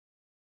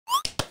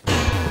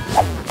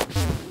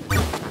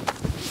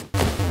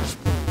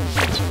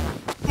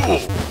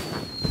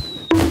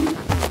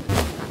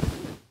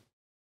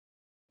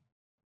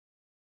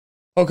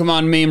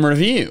Pokemon meme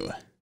review.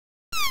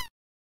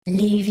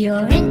 Leave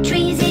your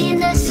entries in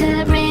the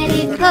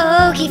subreddit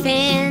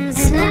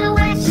PokeFans. And I'll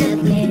watch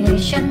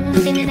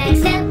submissions in the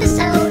next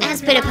episode.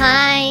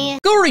 ASPITPIAY.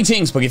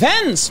 Greetings,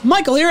 PokeFans!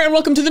 Michael here, and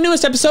welcome to the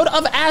newest episode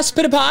of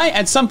ASPITPIAY.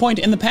 At some point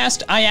in the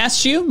past, I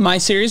Asked You, my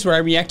series where I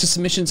react to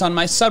submissions on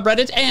my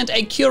subreddit and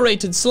a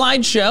curated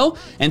slideshow.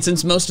 And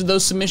since most of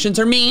those submissions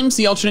are memes,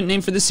 the alternate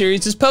name for the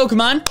series is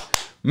Pokemon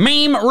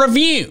Meme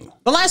Review.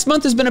 The last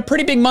month has been a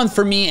pretty big month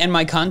for me and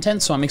my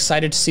content, so I'm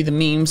excited to see the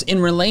memes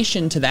in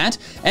relation to that.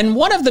 And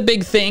one of the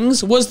big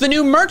things was the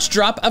new merch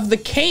drop of the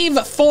Cave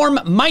Form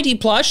Mighty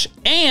plush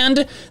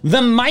and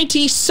the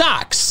Mighty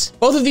socks.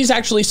 Both of these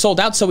actually sold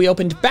out, so we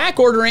opened back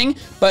ordering,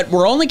 but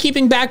we're only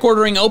keeping back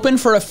ordering open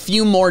for a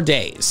few more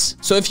days.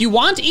 So if you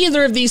want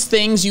either of these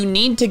things, you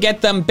need to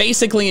get them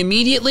basically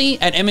immediately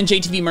at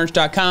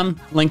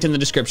MandJTVmerch.com, linked in the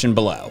description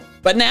below.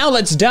 But now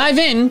let's dive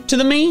into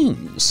the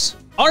memes.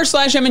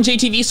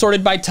 r/MandJTV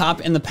sorted by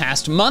top in the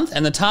past month,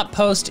 and the top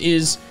post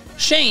is,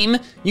 shame,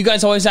 you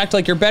guys always act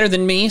like you're better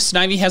than me.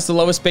 Snivy has the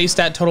lowest base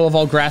stat total of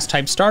all grass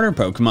type starter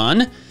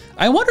Pokemon.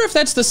 I wonder if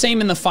that's the same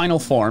in the final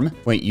form.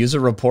 Wait, user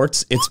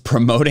reports it's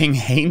promoting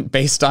hate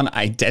based on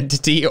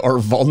identity or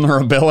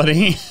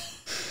vulnerability.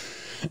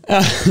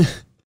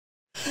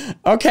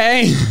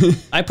 Okay.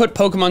 I put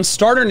Pokemon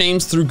starter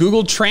names through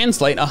Google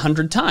Translate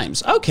 100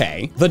 times.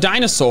 Okay. The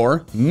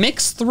dinosaur,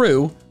 mix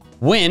through,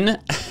 win,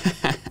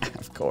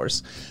 of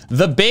course,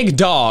 the big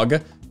dog,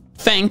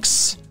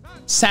 thanks,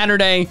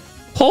 Saturday,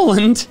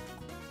 Poland,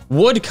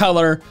 wood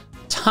color,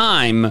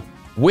 time,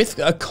 with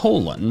a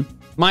colon,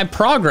 my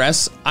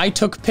progress, I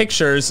took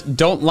pictures,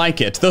 don't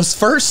like it. Those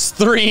first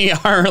three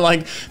are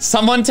like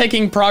someone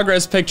taking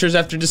progress pictures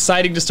after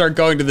deciding to start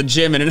going to the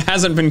gym and it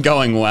hasn't been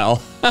going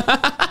well.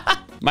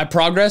 My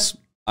progress,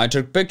 I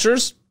took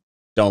pictures,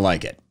 don't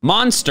like it.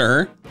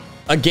 Monster,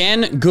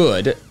 again,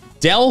 good.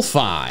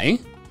 Delphi,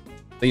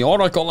 the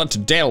Oracle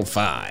at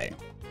Delphi.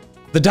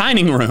 The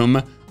dining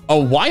room, a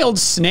wild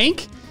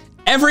snake,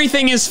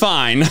 everything is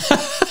fine.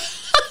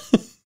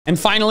 And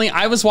finally,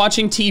 I was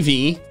watching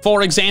TV.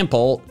 For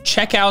example,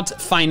 check out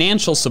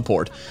financial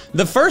support.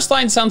 The first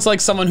line sounds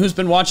like someone who's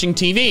been watching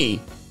TV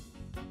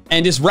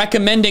and is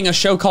recommending a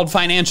show called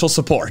Financial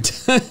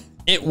Support.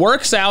 It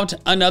works out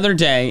another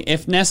day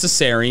if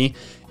necessary.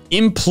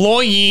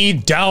 Employee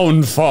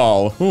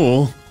downfall.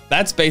 Ooh.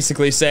 That's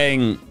basically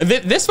saying,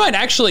 this might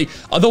actually,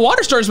 the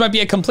water stories might be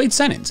a complete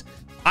sentence.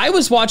 I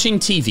was watching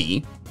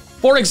TV.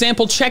 For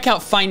example, check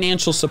out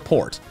financial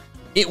support.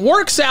 It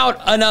works out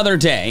another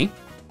day.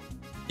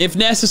 If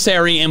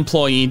necessary,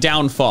 employee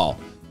downfall.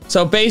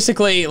 So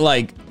basically,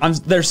 like,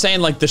 they're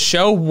saying like the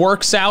show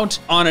works out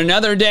on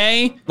another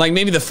day. Like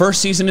maybe the first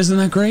season isn't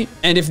that great.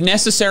 And if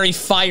necessary,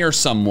 fire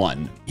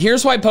someone.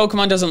 Here's why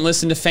Pokemon doesn't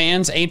listen to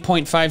fans.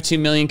 8.52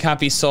 million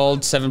copies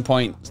sold,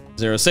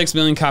 7.06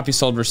 million copies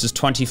sold versus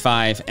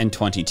 25 and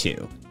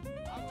 22.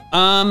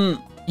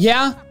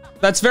 Yeah,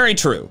 that's very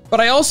true. But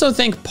I also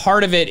think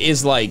part of it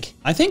is like,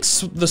 I think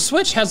the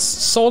Switch has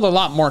sold a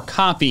lot more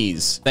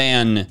copies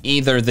than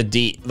either the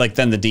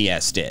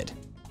DS did.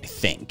 I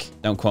think.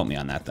 Don't quote me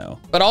on that though.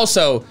 But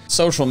also,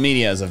 social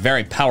media is a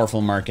very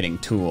powerful marketing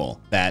tool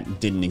that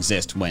didn't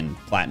exist when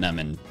Platinum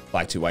and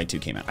Black 2 White 2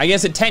 came out. I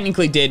guess it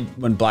technically did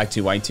when Black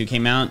 2 White 2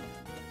 came out.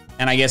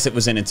 And I guess it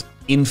was in its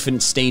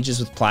infant stages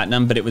with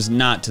Platinum, but it was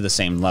not to the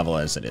same level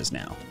as it is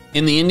now.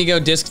 In the Indigo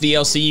Disc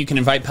DLC, you can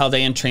invite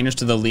Paldean trainers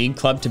to the League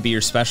Club to be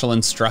your special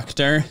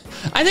instructor.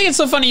 I think it's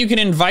so funny you can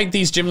invite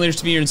these gym leaders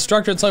to be your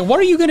instructor. It's like, what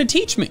are you gonna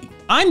teach me?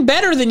 I'm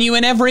better than you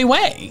in every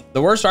way.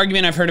 The worst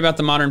argument I've heard about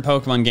the modern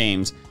Pokemon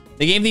games,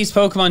 they gave these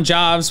Pokemon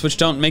jobs which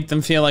don't make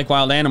them feel like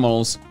wild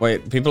animals.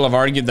 Wait, people have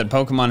argued that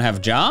Pokemon have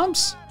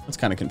jobs? That's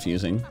kind of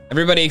confusing.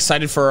 Everybody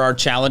excited for our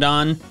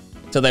Chaladon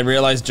till they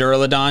realized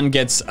Duraludon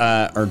gets,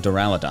 or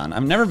Duraludon.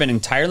 I've never been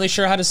entirely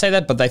sure how to say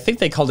that, but I think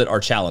they called it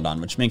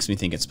Archaladon, which makes me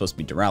think it's supposed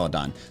to be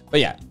Duraludon.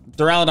 But yeah,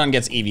 Duraludon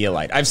gets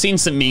Eviolite. I've seen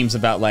some memes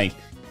about like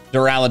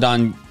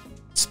Duraludon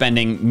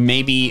spending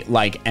maybe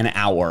like an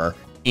hour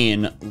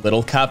in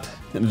Little Cup,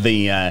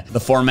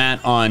 the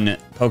format on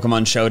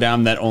Pokemon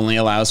Showdown that only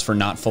allows for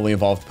not fully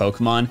evolved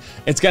Pokemon.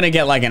 It's gonna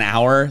get like an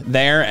hour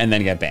there and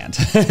then get banned.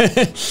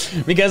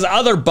 Because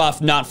other buff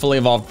not fully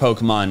evolved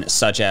Pokemon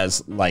such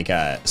as like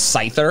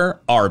Scyther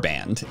are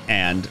banned,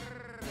 and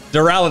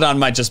Duraludon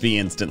might just be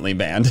instantly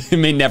banned. It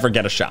may never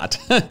get a shot.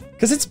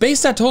 Because its base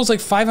stat total is like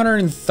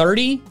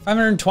 530,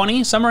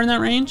 520, somewhere in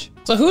that range.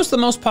 So who's the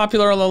most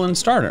popular Alolan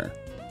starter?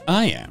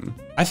 I am.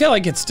 I feel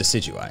like it's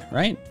Decidueye,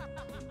 right?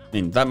 I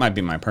mean, that might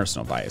be my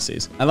personal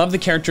biases. I love the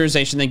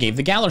characterization they gave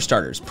the Galar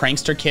starters.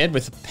 Prankster kid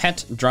with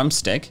pet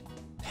drumstick.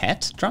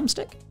 Pet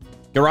drumstick?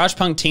 Garage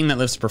punk teen that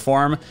lives to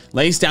perform.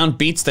 Lays down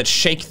beats that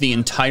shake the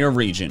entire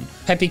region.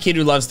 Peppy kid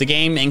who loves the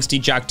game.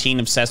 Angsty jock teen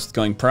obsessed with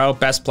going pro.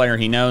 Best player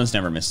he knows,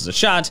 never misses a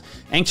shot.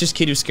 Anxious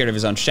kid who's scared of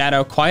his own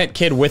shadow. Quiet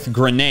kid with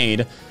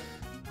grenade.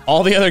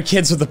 All the other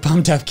kids with the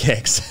pumped up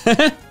kicks.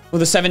 With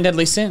the 7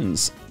 deadly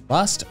sins.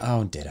 Lust?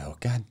 Oh, ditto.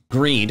 God.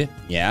 Greed.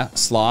 Yeah.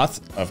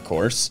 Sloth, of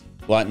course.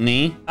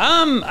 Gluttony.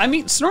 I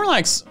mean,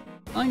 Snorlax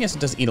I guess it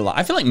does eat a lot.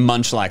 I feel like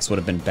Munchlax would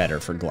have been better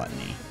for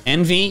Gluttony.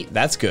 Envy,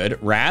 that's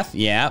good. Wrath,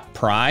 yeah.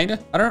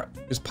 Pride, I don't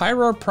know, is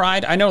Pyroar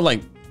Pride? I know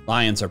like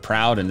lions are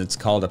proud and it's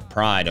called a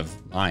pride of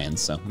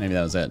lions, so maybe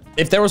that was it.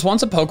 If there was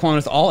once a Pokemon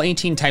with all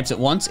 18 types at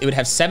once, it would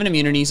have 7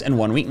 immunities and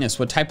 1 weakness.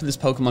 What type of this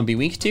Pokemon be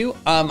weak to?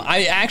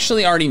 I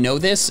actually already know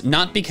this,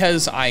 not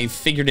because I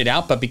figured it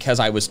out, but because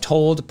I was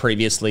told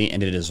previously,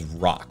 and it is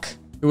Rock.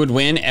 Who would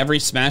win? Every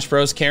Smash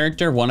Bros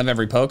character, one of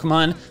every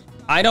Pokemon.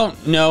 I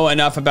don't know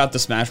enough about the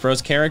Smash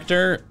Bros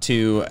character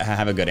to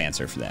have a good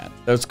answer for that.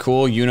 Those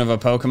cool Unova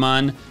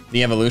Pokemon,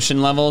 the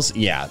evolution levels,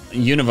 yeah,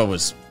 Unova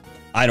was,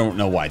 I don't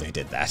know why they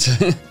did that.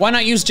 Why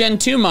not use Gen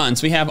 2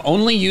 mons? We have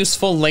only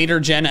useful later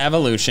gen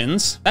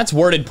evolutions. That's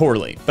worded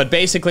poorly, but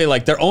basically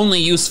like they're only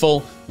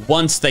useful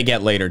once they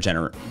get later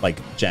gen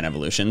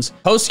evolutions.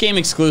 Post-game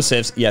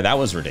exclusives, yeah, that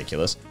was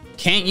ridiculous.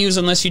 Can't use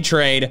unless you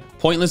trade,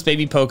 pointless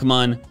baby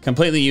Pokemon,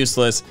 completely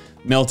useless,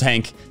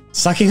 Miltank,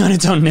 sucking on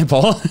its own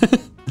nipple.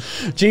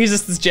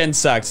 Jesus, this gen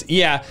sucks.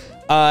 Yeah,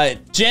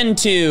 Gen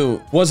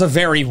 2 was a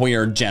very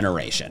weird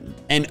generation.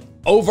 And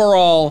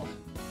overall,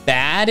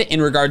 bad in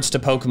regards to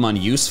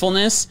Pokemon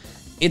usefulness.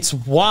 It's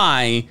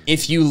why,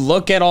 if you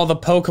look at all the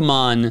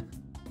Pokemon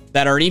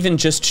that are even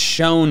just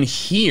shown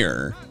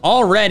here,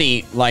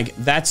 already, like,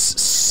 that's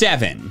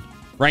 7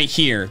 right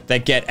here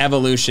that get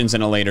evolutions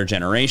in a later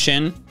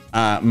generation.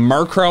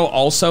 Murkrow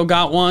also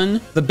got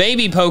one. The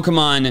baby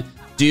Pokemon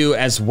do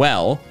as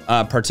well,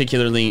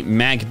 particularly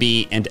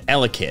Magby and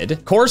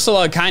Elekid.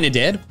 Corsola kind of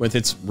did with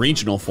its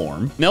regional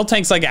form.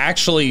 Miltank's like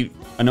actually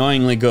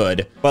annoyingly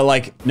good, but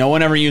like no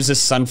one ever uses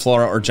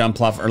Sunflora or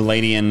Jumpluff or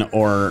Ladian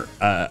or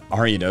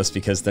Ariados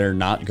because they're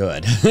not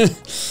good.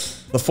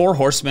 The 4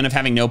 horsemen of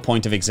having no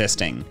point of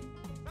existing.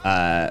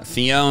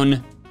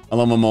 Fione,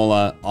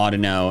 Alomomola,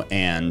 Audino,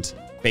 and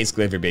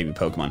basically every baby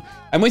Pokemon.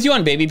 I'm with you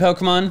on baby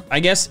Pokemon. I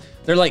guess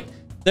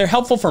they're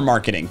helpful for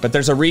marketing, but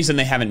there's a reason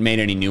they haven't made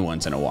any new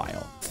ones in a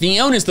while.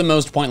 Fione is the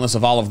most pointless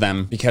of all of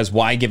them because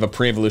why give a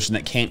pre-evolution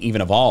that can't even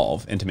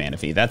evolve into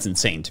Manaphy? That's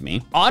insane to me.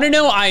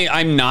 Audino,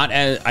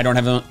 I don't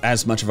have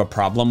as much of a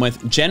problem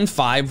with. Gen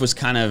 5 was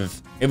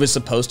it was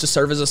supposed to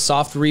serve as a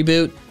soft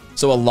reboot.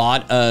 So a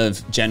lot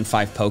of Gen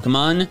 5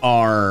 Pokemon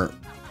are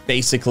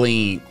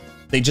basically,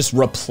 they just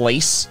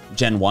replace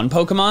Gen 1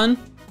 Pokemon.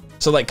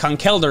 So like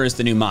Conkeldurr is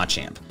the new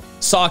Machamp.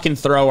 Sawk and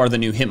Throh are the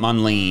new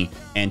Hitmonlee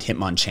and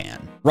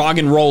Hitmonchan.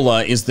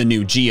 Roggenrola is the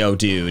new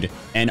Geodude,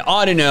 and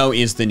Audino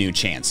is the new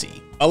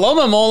Chansey.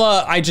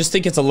 Alomomola, I just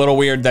think it's a little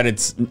weird that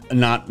it's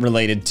not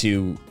related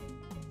to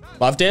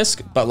Love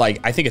Disc, but like,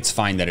 I think it's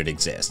fine that it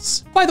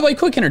exists. By the way,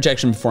 quick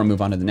interjection before I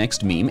move on to the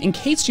next meme. In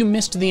case you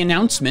missed the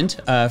announcement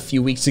a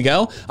few weeks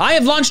ago, I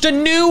have launched a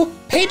new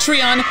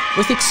Patreon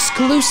with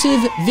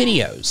exclusive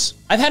videos.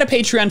 I've had a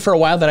Patreon for a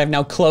while that I've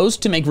now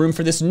closed to make room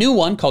for this new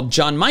one called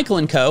John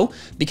Michael & Co.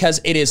 because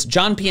it is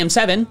John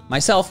PM7,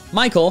 myself,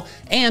 Michael,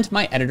 and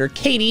my editor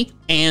Katie,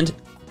 and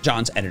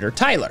John's editor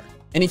Tyler.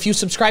 And if you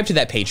subscribe to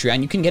that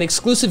Patreon, you can get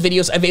exclusive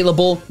videos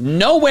available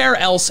nowhere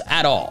else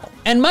at all.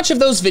 And much of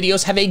those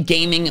videos have a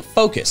gaming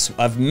focus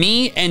of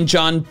me and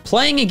John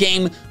playing a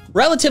game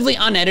relatively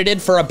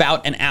unedited for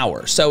about an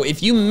hour. So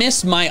if you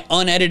miss my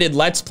unedited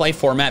Let's Play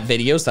format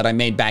videos that I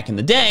made back in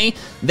the day,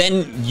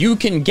 then you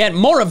can get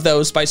more of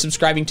those by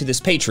subscribing to this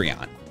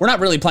Patreon. We're not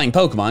really playing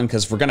Pokemon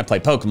because if we're gonna play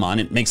Pokemon,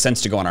 it makes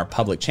sense to go on our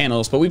public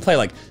channels, but we play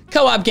like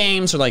co-op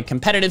games or like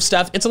competitive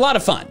stuff. It's a lot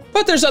of fun.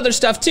 But there's other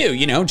stuff too,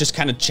 you know, just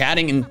kind of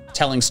chatting and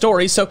telling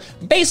stories. So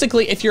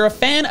basically, if you're a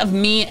fan of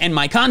me and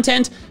my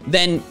content,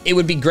 then it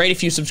would be great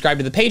if you subscribe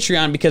to the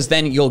Patreon because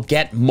then you'll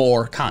get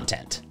more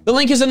content. The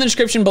link is in the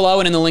description below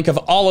and in the link of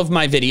all of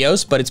my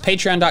videos, but it's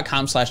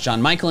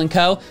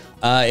patreon.com/JohnMichael&Co.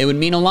 It would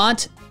mean a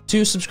lot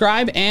to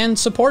subscribe and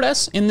support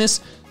us in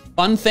this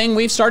fun thing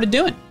we've started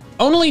doing.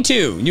 Only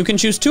 2. You can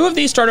choose 2 of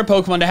these starter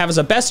Pokemon to have as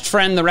a best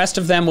friend. The rest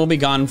of them will be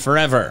gone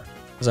forever.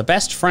 As a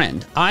best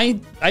friend, I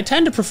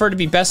tend to prefer to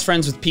be best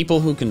friends with people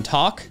who can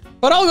talk,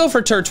 but I'll go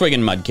for Turtwig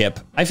and Mudkip.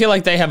 I feel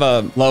like they have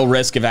a low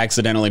risk of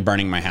accidentally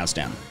burning my house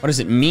down. What does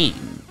it mean?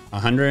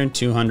 100,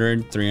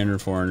 200,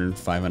 300, 400,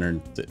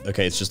 500.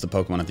 Okay, it's just the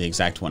Pokemon at the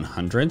exact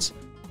 100s.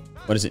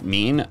 What does it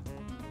mean?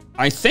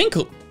 I think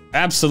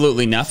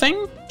absolutely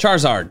nothing.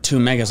 Charizard, 2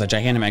 Megas, a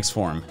Gigantamax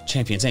form.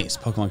 Champions Ace,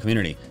 Pokemon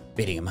community,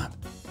 beating him up.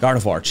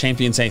 Gardevoir,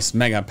 Champions Ace,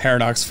 Mega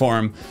Paradox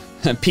form.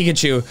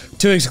 Pikachu,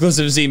 2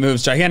 exclusive Z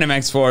moves,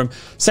 Gigantamax form.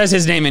 Says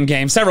his name in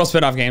game, several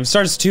spin-off games.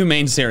 Starts 2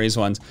 main series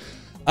ones.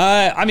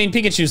 I mean,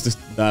 Pikachu's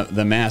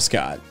the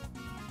mascot.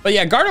 But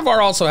yeah, Gardevoir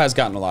also has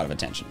gotten a lot of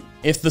attention.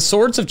 If the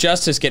Swords of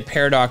Justice get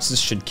paradoxes,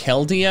 should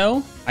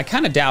Keldeo? I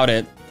kind of doubt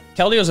it.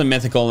 Keldeo's a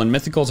mythical, and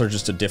mythicals are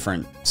just a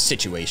different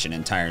situation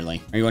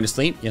entirely. Are you going to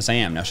sleep? Yes, I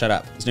am. Now shut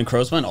up. Is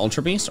Necrozma an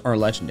Ultra Beast or a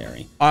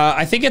Legendary?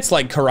 I think it's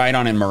like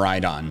Koraidon and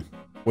Miraidon,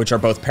 which are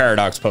both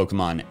Paradox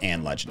Pokemon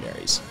and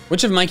Legendaries.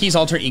 Which of Mikey's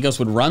alter egos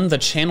would run the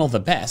channel the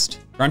best?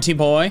 Grunty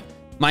Boy,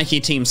 Mikey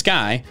Team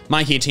Sky,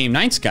 Mikey Team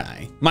Night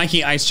Sky,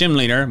 Mikey Ice Gym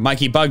Leader,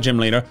 Mikey Bug Gym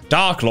Leader,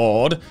 Dark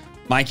Lord,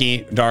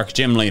 Mikey Dark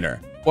Gym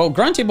Leader. Well,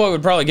 Grunty Boy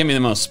would probably give me the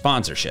most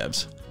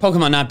sponsorships.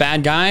 Pokemon not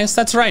bad guys.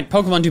 That's right,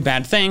 Pokemon do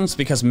bad things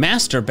because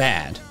Master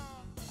Bad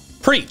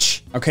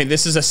Preach. Okay,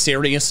 this is a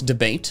serious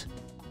debate.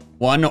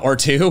 1 or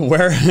 2,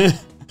 where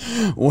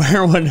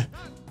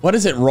what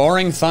is it,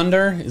 Roaring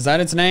Thunder? Is that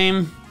its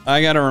name?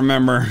 I gotta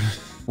remember.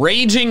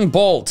 Raging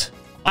Bolt.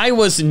 I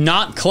was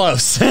not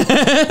close.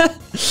 I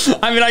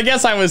mean, I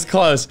guess I was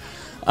close.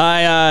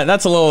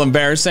 That's a little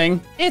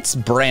embarrassing. It's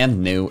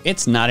brand new.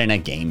 It's not in a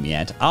game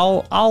yet.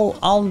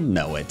 I'll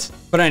know it.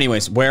 But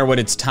anyways, where would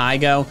its tie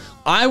go?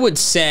 I would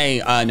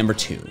say number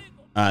 2.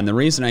 And the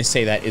reason I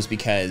say that is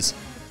because,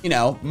 you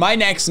know, my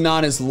neck's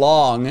not as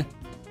long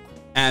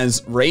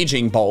as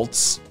Raging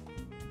Bolt's,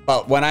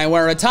 but when I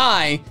wear a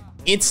tie,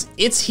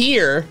 it's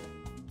here.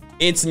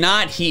 It's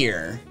not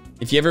here.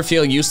 If you ever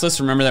feel useless,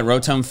 remember that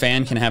Rotom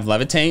Fan can have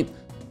Levitate.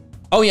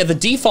 Oh yeah, the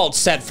default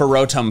set for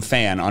Rotom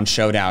Fan on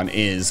Showdown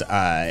is,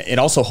 it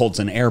also holds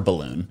an air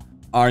balloon.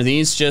 Are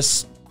these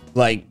just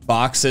like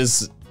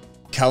boxes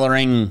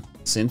coloring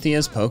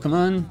Cynthia's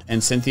Pokemon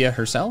and Cynthia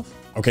herself?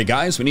 Okay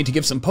guys, we need to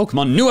give some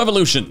Pokemon new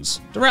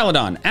evolutions.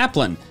 Duraludon,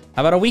 Applin,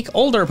 how about a week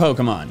older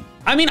Pokemon?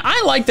 I mean,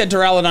 I like that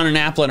Duraludon and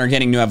Applin are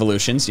getting new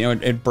evolutions. You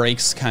know, it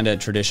breaks kind of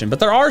tradition, but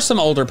there are some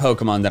older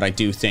Pokemon that I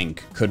do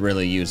think could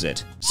really use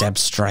it.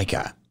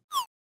 Zebstrika.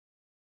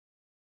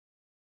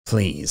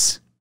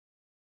 Please.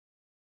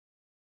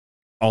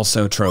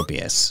 Also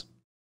Tropius.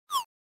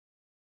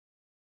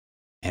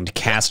 And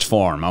Cast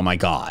Form, oh my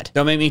god.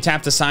 Don't make me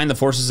tap the sign, the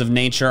forces of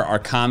nature are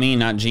kami,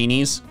 not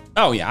genies.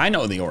 Oh yeah, I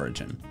know the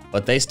origin,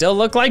 but they still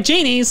look like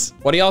genies.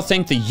 What do y'all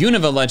think the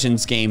Unova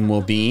Legends game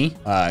will be?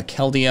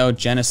 Keldeo,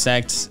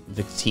 Genesect,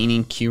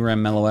 Victini, Cura,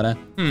 Meloetta.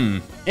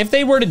 If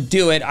they were to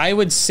do it, I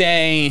would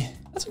say,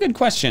 that's a good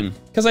question.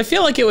 Because I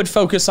feel like it would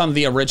focus on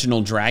the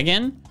original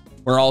dragon,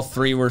 where all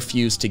 3 were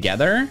fused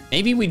together.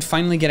 Maybe we'd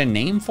finally get a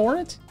name for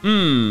it?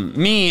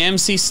 Me,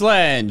 MC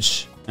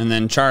Sledge, and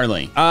then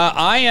Charlie.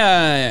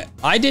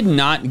 I did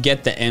not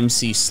get the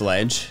MC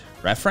Sledge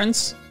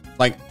reference.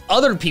 Like,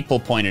 other people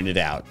pointed it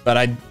out, but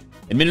I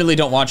admittedly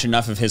don't watch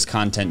enough of his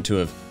content to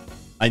have,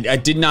 I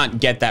did not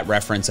get that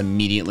reference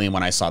immediately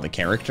when I saw the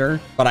character,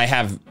 but I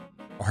have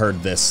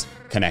heard this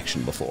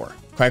connection before.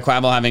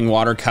 Quaquaval having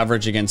water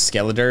coverage against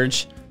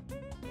Skeledirge.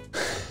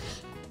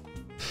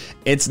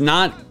 It's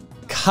not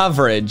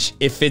coverage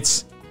if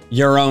it's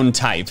your own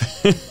type.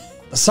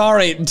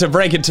 Sorry to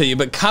break it to you,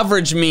 but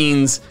coverage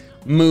means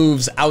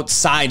moves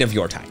outside of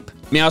your type.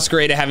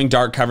 Meowscarada having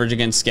dark coverage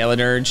against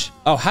Skeledirge.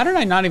 Oh, how did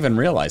I not even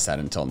realize that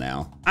until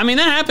now? I mean,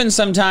 that happens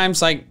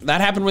sometimes, like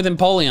that happened with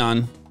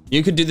Empoleon.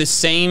 You could do the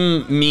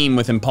same meme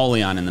with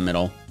Empoleon in the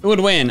middle. Who would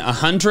win?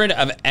 100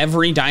 of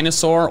every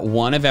dinosaur,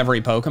 1 of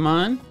every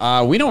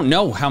Pokemon? We don't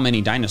know how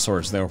many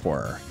dinosaurs there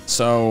were.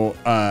 So,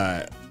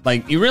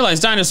 like, you realize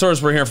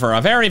dinosaurs were here for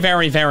a very,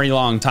 very, very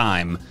long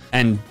time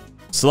and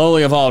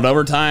slowly evolved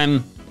over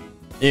time.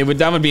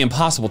 That would be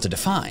impossible to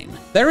define.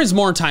 There is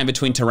more time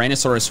between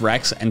Tyrannosaurus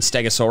Rex and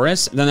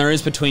Stegosaurus than there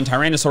is between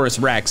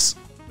Tyrannosaurus Rex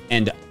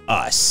and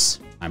us.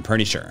 I'm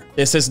pretty sure.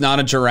 This is not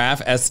a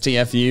giraffe,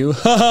 STFU.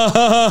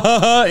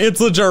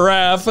 It's a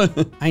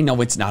giraffe. I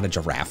know it's not a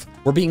giraffe.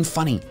 We're being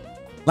funny.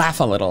 Laugh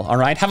a little, all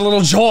right? Have a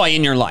little joy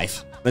in your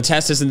life. The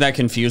test isn't that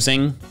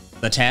confusing.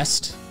 The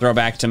test, throw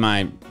back to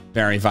my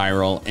very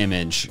viral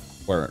image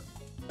where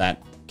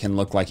that can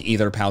look like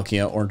either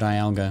Palkia or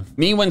Dialga.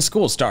 Me when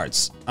school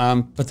starts.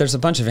 But there's a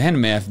bunch of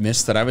anime I've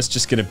missed that I was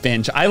just gonna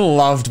binge. I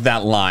loved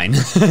that line.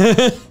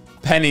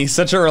 Penny,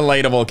 such a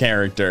relatable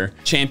character.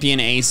 Champion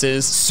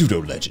aces,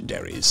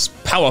 pseudo-legendaries.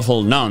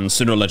 Powerful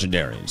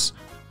non-pseudo-legendaries.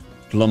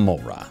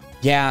 Glamora.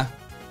 Yeah,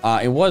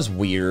 it was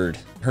weird.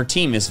 Her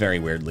team is very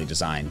weirdly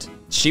designed.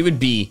 She would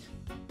be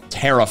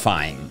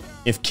terrifying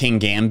if King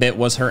Gambit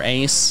was her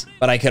ace,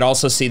 but I could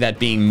also see that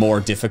being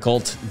more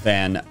difficult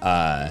than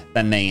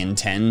they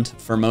intend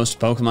for most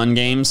Pokemon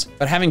games.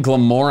 But having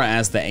Glamora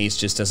as the ace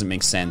just doesn't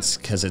make sense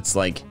because it's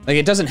like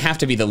it doesn't have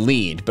to be the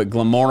lead, but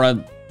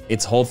Glamora,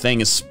 its whole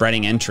thing is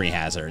spreading entry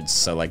hazards.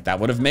 So like that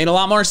would have made a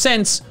lot more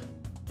sense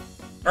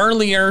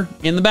earlier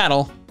in the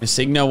battle.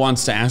 Signo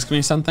wants to ask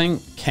me something.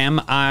 Cam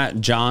I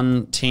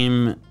John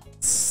Tim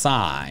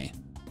Sai.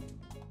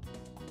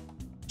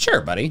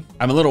 Sure, buddy.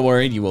 I'm a little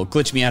worried you will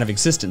glitch me out of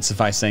existence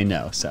if I say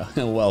no, so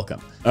welcome.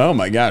 Oh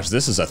my gosh,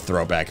 this is a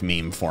throwback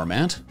meme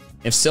format.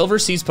 If Silver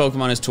sees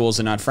Pokemon as tools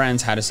and not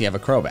friends, how does he have a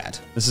Crobat?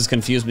 This has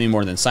confused me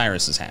more than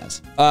Cyrus's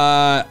has.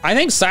 I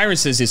think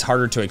Cyrus's is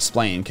harder to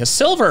explain because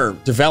Silver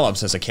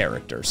develops as a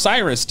character.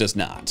 Cyrus does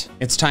not.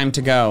 It's time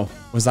to go.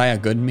 Was I a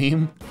good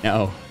meme?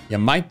 No, you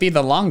might be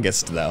the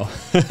longest though.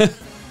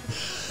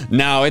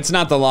 No, it's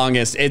not the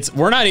longest.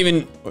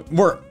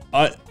 We're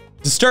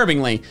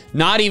disturbingly,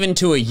 not even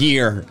to a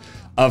year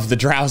of the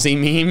Drowsy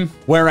meme,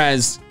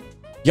 whereas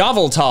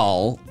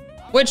Yveltal,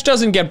 which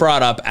doesn't get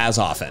brought up as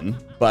often,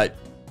 but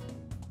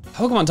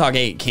Pokemon Talk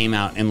 8 came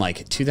out in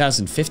like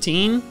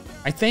 2015,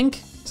 I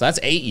think. So that's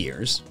 8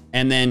 years.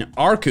 And then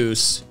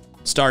Arceus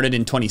started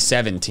in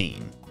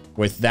 2017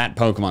 with that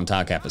Pokemon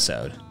Talk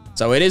episode.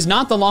 So it is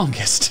not the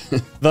longest.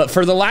 But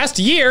for the last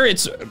year,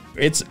 it's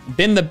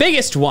been the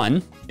biggest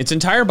one. Its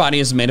entire body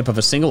is made up of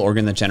a single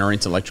organ that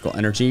generates electrical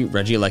energy.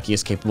 Regieleki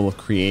is capable of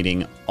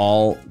creating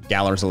all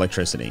Galar's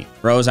electricity.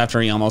 Rose after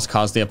he almost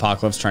caused the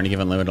apocalypse trying to give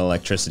unlimited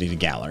electricity to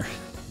Galar.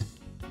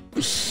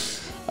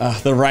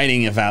 The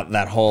writing about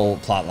that whole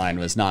plot line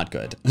was not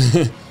good.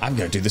 I'm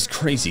gonna do this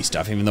crazy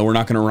stuff even though we're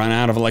not gonna run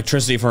out of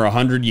electricity for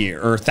 100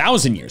 years, or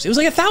 1,000 years. It was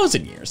like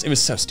 1,000 years. It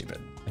was so stupid.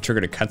 I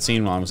triggered a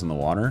cutscene while I was in the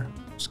water.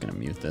 I'm just gonna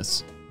mute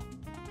this.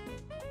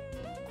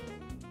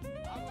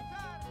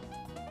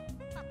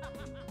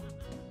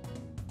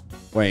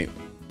 Wait,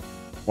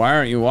 why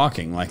aren't you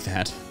walking like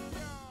that?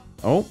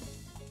 Oh.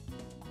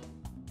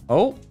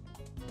 Oh.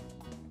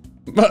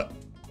 But.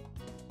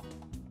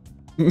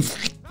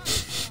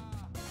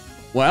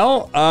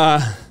 Well,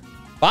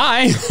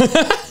 bye.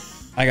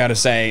 I gotta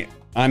say,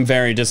 I'm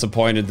very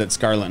disappointed that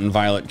Scarlet and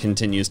Violet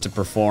continues to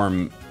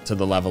perform to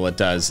the level it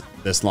does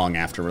this long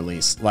after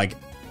release. Like,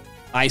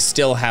 I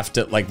still have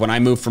to, like, when I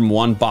move from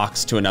one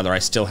box to another, I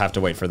still have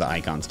to wait for the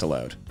icons to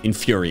load.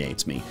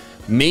 Infuriates me.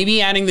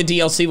 Maybe adding the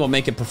DLC will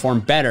make it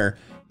perform better,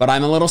 but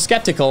I'm a little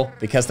skeptical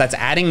because that's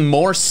adding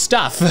more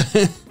stuff.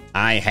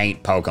 I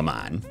hate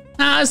Pokemon.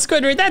 Ah,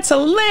 Squidward, that's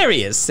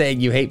hilarious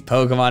saying you hate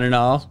Pokemon and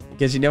all.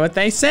 Because you know what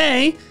they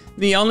say?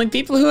 The only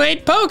people who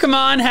hate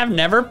Pokemon have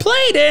never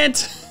played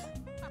it.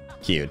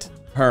 Cute.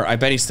 Her, I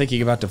bet he's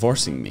thinking about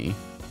divorcing me.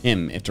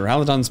 Him, if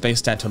Duraludon's base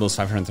stat totals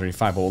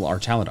 535, what will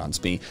Archaludon's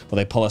be? Will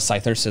they pull a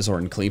Scyther, Scizor,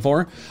 and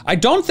Cleavor? I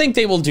don't think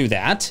they will do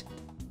that.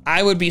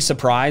 I would be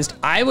surprised.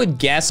 I would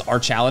guess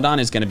Archaludon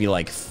is gonna be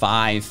like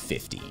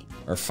 550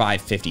 or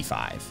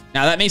 555.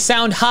 Now that may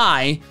sound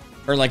high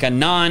for like a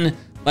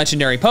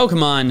non-legendary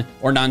Pokemon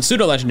or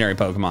non-pseudo-legendary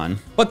Pokemon,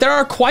 but there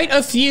are quite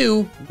a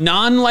few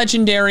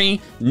non-legendary,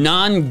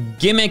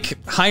 non-gimmick,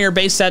 higher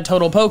base stat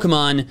total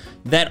Pokemon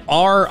that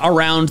are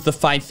around the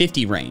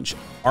 550 range.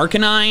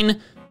 Arcanine,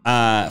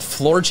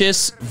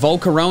 Florges,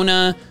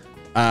 Volcarona,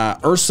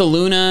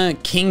 Ursaluna,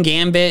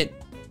 Kingambit,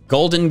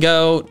 Golden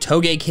Go,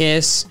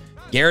 Togekiss,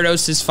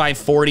 Gyarados is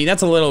 540.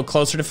 That's a little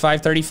closer to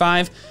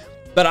 535.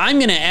 But I'm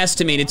gonna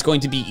estimate it's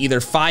going to be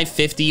either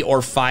 550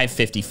 or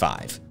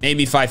 555,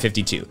 maybe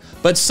 552,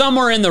 but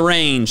somewhere in the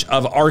range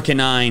of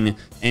Arcanine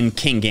and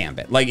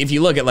Kingambit. Like if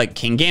you look at like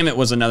Kingambit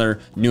was another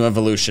new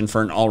evolution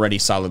for an already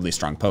solidly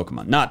strong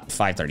Pokemon, not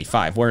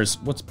 535. Whereas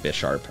what's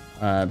Bisharp?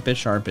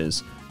 Bisharp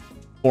is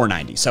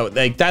 490. So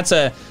like that's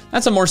a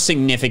more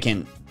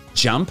significant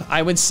jump,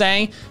 I would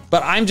say,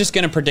 but I'm just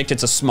gonna predict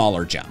it's a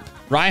smaller jump.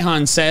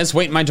 Raihan says,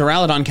 wait, my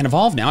Duraludon can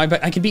evolve now. I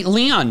bet I can beat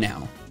Leon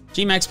now.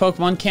 Gmax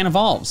Pokemon can't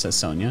evolve, says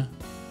Sonia.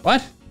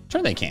 What?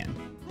 Sure they can.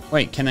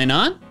 Wait, can they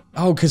not?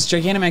 Oh, because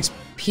Gigantamax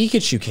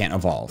Pikachu can't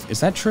evolve. Is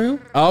that true?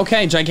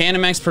 Okay,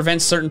 Gigantamax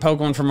prevents certain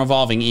Pokemon from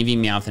evolving, Eevee,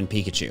 Meowth, and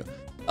Pikachu.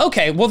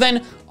 Okay, well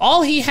then,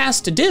 all he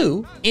has to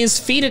do is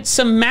feed it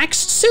some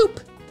maxed soup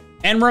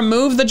and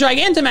remove the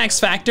Gigantamax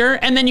factor,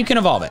 and then you can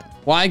evolve it.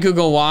 Why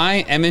Google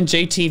why?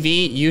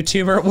 MandJTV,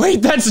 YouTuber.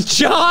 Wait, that's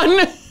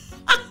John!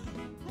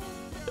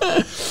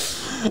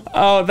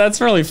 Oh,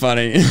 that's really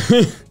funny.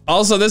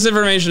 Also, this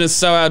information is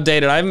so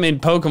outdated. I haven't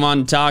made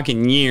Pokemon Talk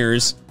in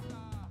years,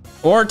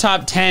 or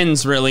top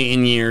 10s really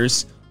in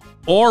years,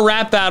 or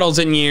rap battles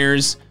in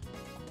years,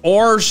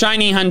 or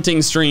shiny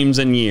hunting streams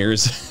in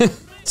years.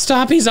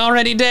 Stop, he's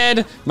already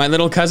dead. My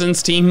little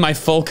cousin's team, my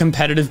full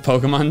competitive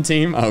Pokemon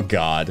team. Oh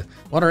God.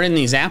 What are in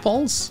these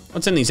apples?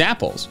 What's in these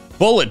apples?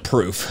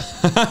 Bulletproof.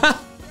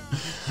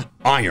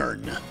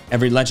 Iron.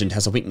 Every legend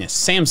has a weakness.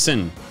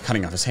 Samson,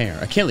 cutting off his hair.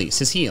 Achilles,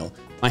 his heel.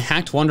 My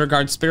hacked Wonder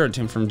Guard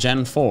Spiritomb from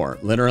Gen 4.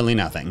 Literally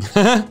nothing.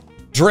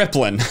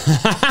 Driplin.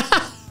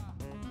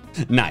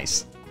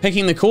 Nice.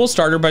 Picking the cool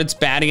starter, but it's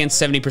bad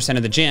against 70%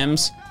 of the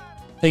gyms.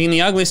 Picking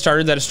the ugly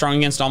starter that is strong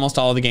against almost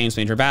all of the game's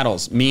major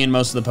battles. Me and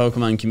most of the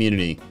Pokemon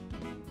community.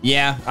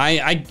 Yeah,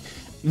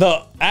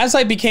 as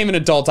I became an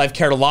adult, I've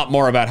cared a lot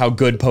more about how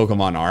good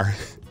Pokemon are.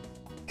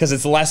 Because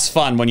it's less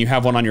fun when you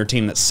have one on your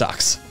team that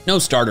sucks. No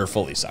starter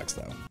fully sucks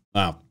though.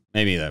 Well,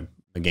 maybe the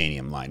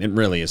Meganium line. It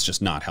really is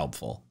just not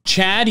helpful.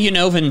 Chad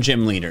Unovan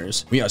gym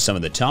leaders. We are some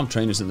of the top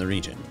trainers in the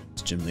region.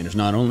 As gym leaders,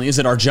 not only is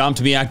it our job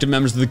to be active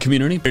members of the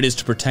community, but it is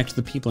to protect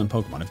the people and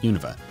Pokemon of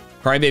Unova.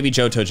 Crybaby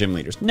Johto gym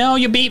leaders. No,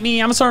 you beat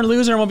me. I'm a sore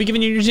loser and won't be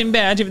giving you your gym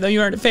badge even though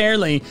you earned it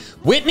fairly.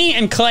 Whitney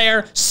and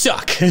Claire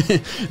suck.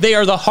 They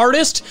are the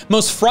hardest,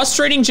 most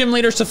frustrating gym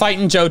leaders to fight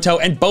in Johto,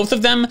 and both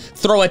of them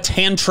throw a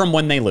tantrum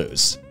when they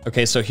lose.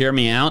 Okay, so hear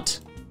me out.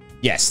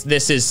 Yes,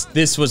 this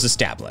was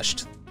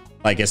established.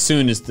 Like as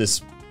soon as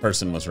this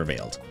person was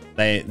revealed.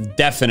 They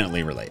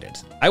definitely related.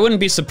 I wouldn't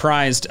be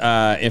surprised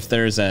if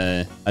there's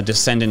a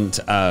descendant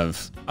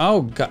of,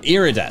 oh God,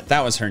 Irida,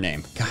 that was her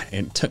name. God,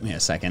 it took me a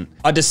second.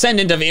 A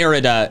descendant of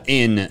Irida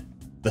in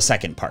the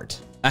second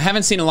part. I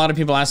haven't seen a lot of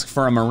people ask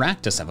for a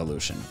Maractus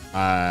evolution.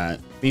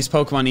 These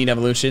Pokemon need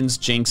evolutions,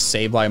 Jinx,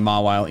 Sableye,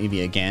 Mawile,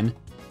 Eevee again.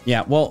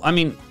 Yeah, well, I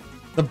mean,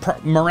 the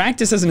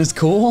Maractus isn't as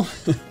cool.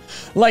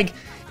 Like,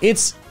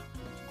 it's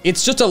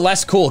just a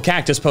less cool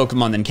cactus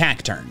Pokemon than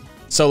Cacturne.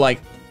 So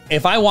like,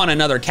 if I want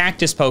another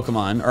cactus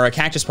Pokemon or a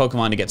cactus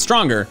Pokemon to get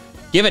stronger,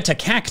 Give it to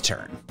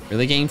Cacturn.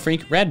 Really Game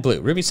Freak, Red,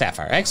 Blue, Ruby,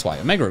 Sapphire, XY,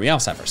 Omega Ruby,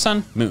 Alpha Sapphire,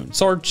 Sun, Moon,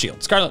 Sword,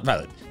 Shield, Scarlet,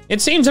 Violet.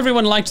 It seems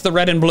everyone liked the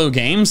Red and Blue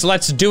games.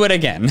 Let's do it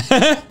again.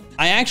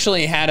 I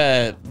actually had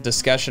a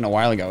discussion a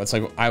while ago. It's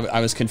like, I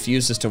was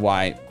confused as to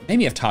why,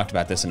 maybe I've talked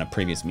about this in a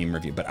previous meme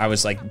review, but I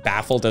was like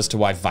baffled as to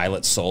why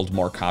Violet sold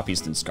more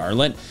copies than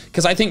Scarlet.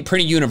 Because I think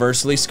pretty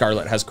universally,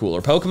 Scarlet has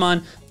cooler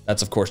Pokemon.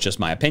 That's of course just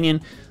my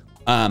opinion.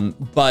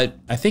 But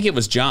I think it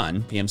was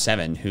John,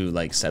 PM7, who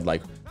like said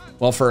like,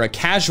 well, for a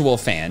casual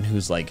fan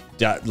who's like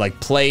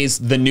plays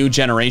the new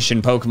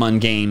generation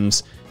Pokemon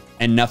games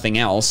and nothing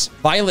else,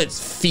 Violet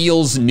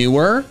feels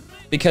newer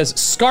because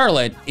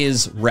Scarlet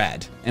is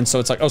red. And so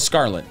it's like, oh,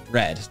 Scarlet,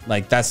 red,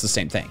 like that's the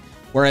same thing.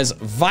 Whereas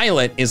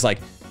Violet is like,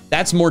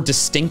 that's more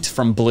distinct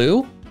from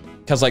blue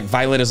because like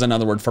Violet is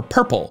another word for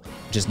purple,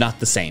 which is not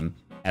the same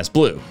as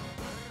blue.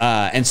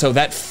 And so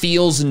that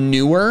feels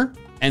newer.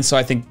 And so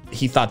I think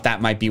he thought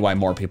that might be why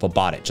more people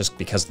bought it, just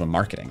because of the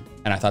marketing.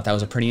 And I thought that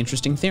was a pretty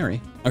interesting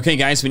theory. Okay,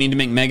 guys, we need to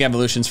make Mega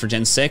Evolutions for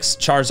Gen 6.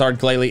 Charizard,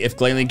 Glalie. If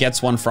Glalie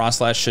gets one,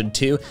 Frostlass should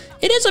too.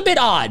 It is a bit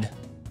odd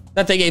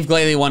that they gave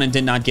Glalie one and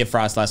did not give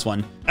Frostlass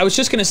one. I was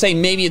just gonna say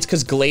maybe it's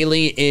because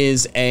Glalie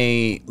is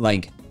a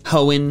like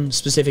Hoenn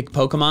specific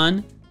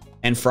Pokemon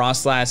and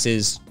Frostlass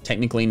is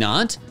technically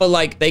not. But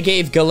like they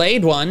gave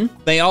Gallade one.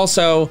 They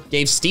also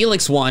gave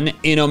Steelix one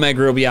in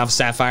Omega Ruby Alpha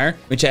Sapphire,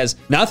 which has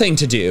nothing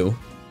to do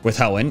with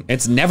Hoenn.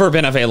 It's never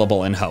been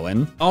available in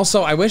Hoenn.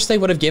 Also, I wish they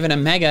would have given a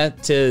Mega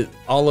to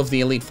all of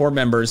the Elite Four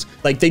members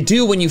like they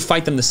do when you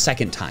fight them the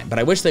second time, but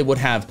I wish they would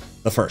have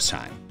the first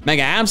time.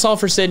 Mega Absol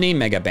for Sydney,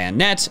 Mega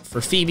Bandette for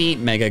Phoebe,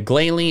 Mega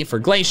Glalie for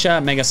Glacia,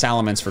 Mega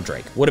Salamence for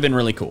Drake. Would have been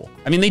really cool.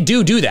 I mean, they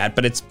do that,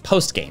 but it's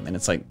post-game and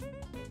it's like,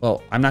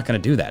 well, I'm not gonna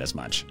do that as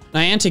much.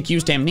 Niantic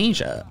used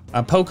Amnesia.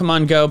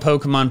 Pokemon Go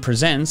Pokemon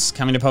Presents,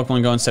 coming to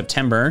Pokemon Go in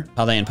September.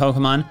 Paldean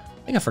Pokemon.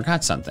 I think I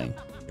forgot something.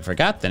 If I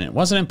forgot, then it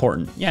wasn't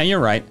important. Yeah, you're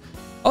right.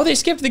 Oh, they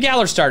skipped the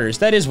Galar starters.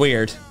 That is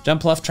weird.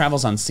 Jumpluff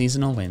travels on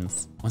seasonal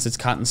winds. Once its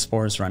cotton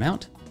spores run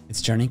out,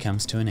 its journey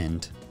comes to an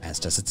end, as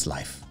does its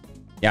life.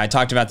 Yeah, I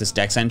talked about this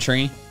Dex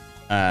entry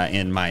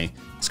in my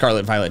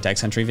Scarlet Violet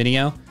Dex entry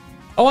video.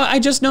 Oh, I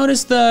just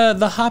noticed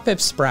the Hoppip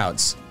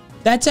sprouts.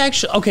 That's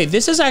actually, okay,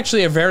 this is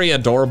actually a very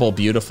adorable,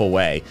 beautiful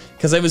way.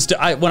 Because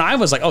when I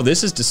was like, oh,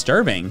 this is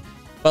disturbing.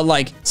 But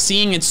like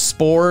seeing its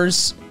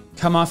spores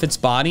come off its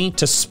body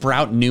to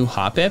sprout new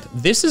Hoppip,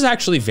 this is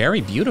actually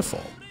very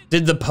beautiful.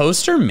 Did the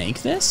poster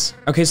make this?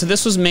 Okay, so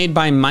this was made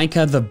by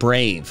Micah the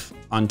Brave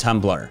on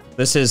Tumblr.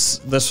 This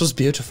was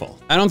beautiful.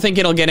 I don't think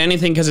it'll get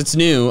anything because it's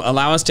new.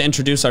 Allow us to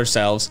introduce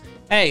ourselves.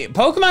 Hey,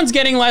 Pokemon's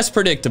getting less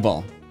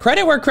predictable.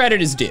 Credit where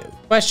credit is due.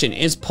 Question,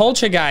 is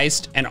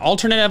Poltergeist an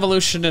alternate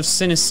evolution of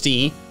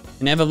Sinistea,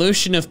 an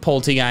evolution of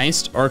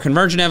Poltergeist, or a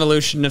convergent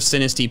evolution of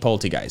Sinistea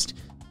Poltergeist?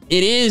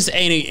 It is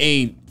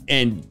a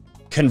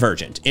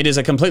convergent. It is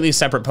a completely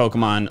separate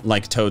Pokemon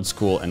like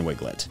Toedscool and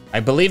Wiglet.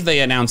 I believe they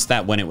announced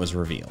that when it was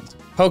revealed.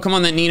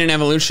 Pokemon that need an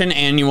evolution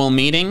annual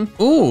meeting.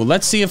 Ooh,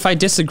 let's see if I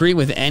disagree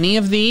with any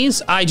of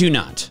these. I do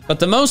not.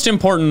 But the most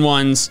important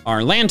ones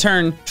are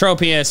Lantern,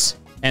 Tropius,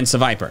 and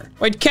Seviper.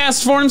 Wait,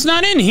 Castform's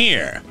not in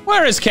here.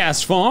 Where is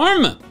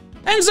Castform?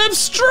 And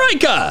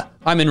Zebstrika!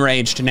 I'm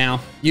enraged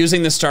now.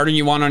 Using the starter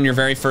you want on your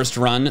very first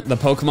run, the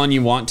Pokemon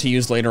you want to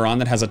use later on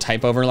that has a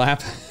type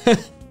overlap.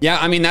 Yeah,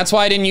 I mean, that's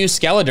why I didn't use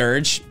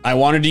Skeledirge. I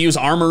wanted to use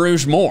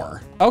Armarouge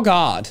more. Oh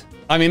God.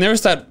 I mean,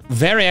 there's that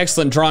very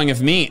excellent drawing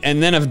of me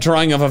and then a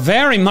drawing of a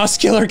very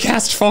muscular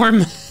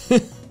Castform.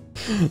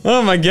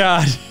 Oh my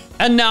God.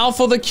 And now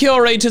for the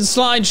curated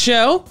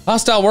slideshow.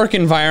 Hostile work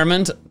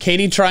environment.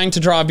 Katie trying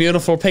to draw a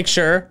beautiful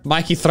picture.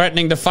 Mikey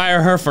threatening to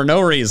fire her for no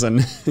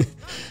reason.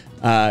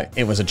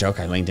 It was a joke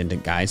I leaned into,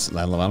 guys.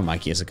 LOL,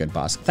 Mikey is a good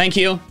boss. Thank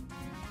you.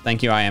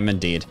 Thank you, I am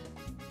indeed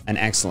an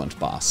excellent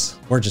boss.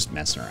 We're just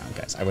messing around,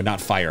 guys. I would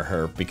not fire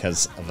her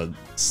because of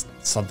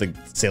something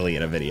silly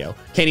in a video.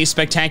 Katie's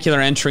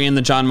spectacular entry in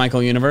the John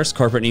Michael universe.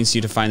 Corporate needs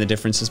you to find the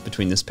differences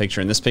between this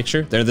picture and this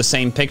picture. They're the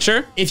same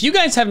picture. If you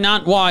guys have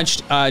not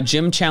watched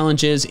gym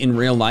challenges in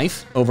real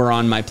life over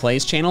on my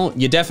Plays channel,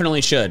 you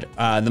definitely should.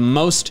 The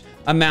most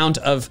amount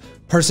of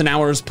person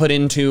hours put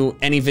into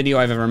any video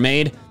I've ever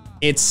made,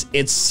 it's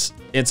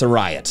a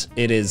riot.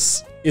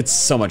 It's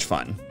so much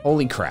fun.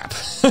 Holy crap.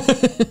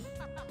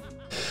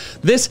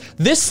 This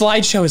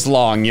slideshow is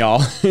long,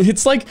 y'all.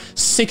 It's like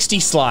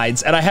 60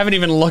 slides, and I haven't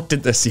even looked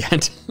at this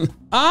yet.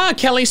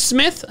 Kelly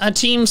Smith, a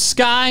Team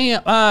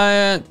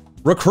Sky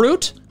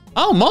recruit.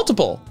 Oh,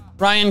 multiple.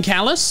 Ryan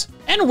Callis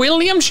and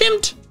William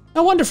Shimt.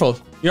 Oh, wonderful.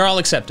 You're all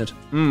accepted.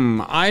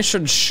 I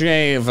should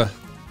shave.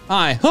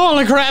 Hi.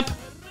 Holy crap.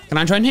 Can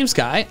I join Team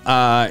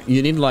Sky?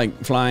 You need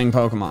like flying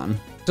Pokemon.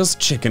 Does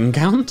chicken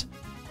count?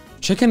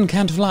 Chicken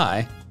can't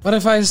fly. What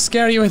if I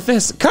scare you with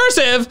this?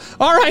 Cursive!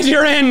 All right,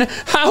 you're in.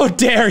 How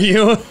dare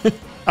you?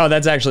 Oh,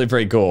 that's actually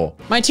pretty cool.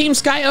 My Team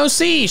Sky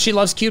OC. She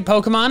loves cute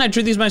Pokemon. I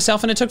drew these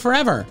myself and it took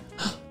forever.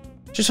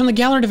 She's from the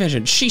Galar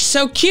division. She's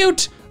so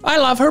cute. I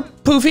love her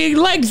poofy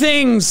leg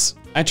things.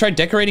 I tried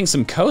decorating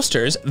some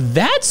coasters.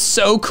 That's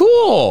so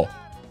cool.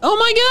 Oh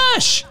my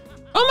gosh.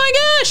 Oh my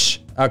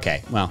gosh.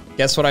 Okay, well,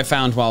 guess what I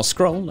found while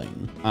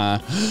scrolling?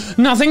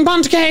 Nothing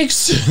but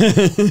cakes.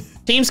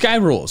 Team Sky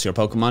rules. Your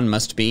Pokemon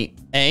must be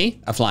A,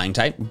 a flying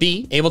type,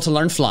 B, able to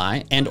learn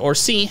fly, and or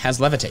C, has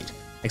levitate.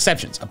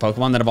 Exceptions, a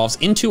Pokemon that evolves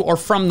into or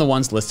from the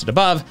ones listed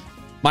above.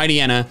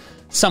 Mightyena,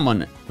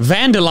 someone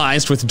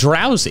vandalized with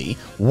Drowsy.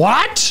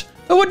 What?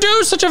 Who would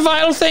do such a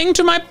vile thing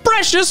to my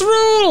precious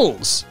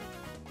rules?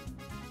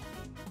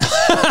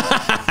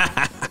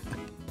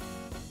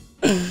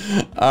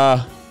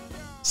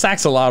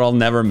 Saxolotl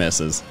never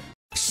misses.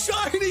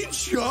 Shiny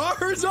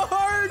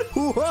Charizard?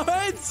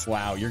 What?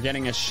 Wow, you're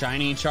getting a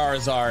shiny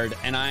Charizard,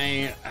 and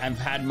I have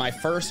had my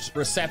first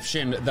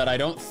reception that I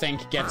don't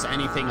think gets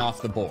anything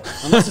off the board.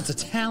 Unless it's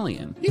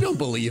Italian. You don't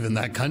believe in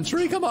that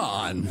country? Come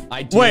on.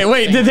 I do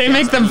Wait, did they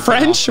make them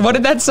French? What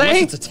did that say?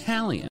 Unless it's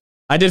Italian.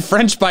 I did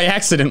French by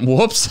accident,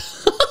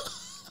 whoops.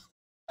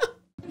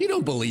 You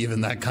don't believe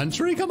in that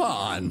country? Come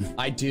on.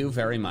 I do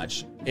very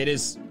much. It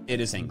is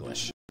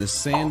English. The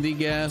sandy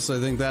gas, I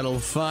think that'll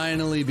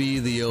finally be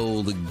the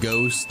old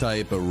ghost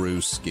type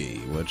Aruski,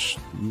 which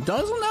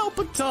doesn't help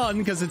a ton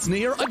because it's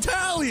near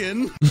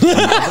Italian.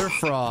 Another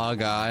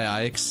frog,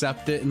 I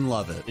accept it and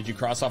love it. Did you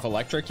cross off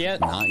electric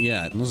yet? Not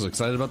yet. I was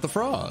excited about the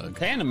frog.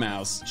 Panda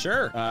mouse,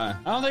 sure. I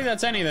don't think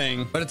that's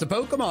anything. But it's a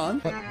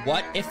Pokemon. But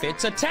what if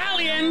it's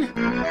Italian?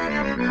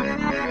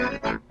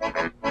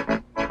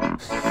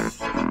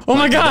 Oh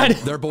my God.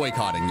 They're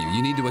boycotting you.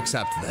 You need to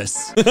accept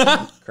this.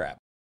 Crap.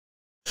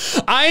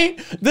 I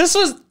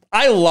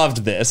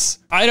loved this.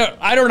 I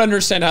don't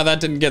understand how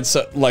that didn't get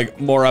so, like,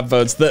 more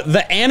upvotes.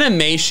 The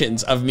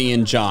animations of me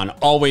and John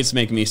always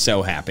make me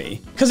so happy.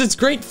 Cause it's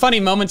great funny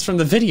moments from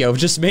the video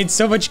just made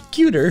so much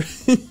cuter.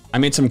 I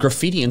made some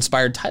graffiti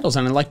inspired titles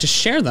and I'd like to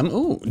share them.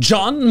 Ooh,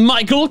 John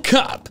Michael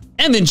Cup,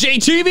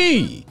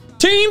 MandJTV,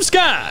 Team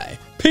Sky,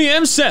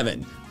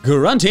 PM7,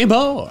 Grunty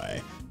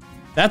Boy.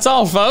 That's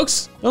all,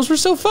 folks. Those were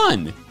so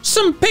fun.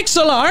 Some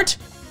pixel art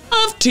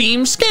of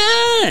Team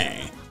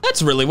Sky.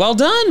 That's really well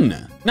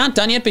done. Not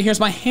done yet, but here's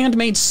my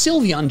handmade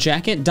Sylveon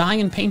jacket, dye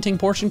and painting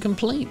portion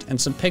complete, and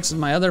some pics of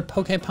my other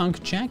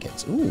Poképunk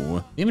jackets.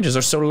 Ooh, the images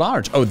are so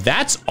large. Oh,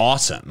 that's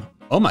awesome.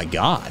 Oh my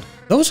God.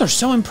 Those are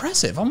so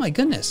impressive. Oh my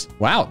goodness.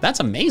 Wow,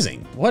 that's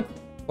amazing. What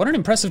an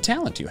impressive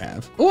talent you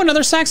have. Oh,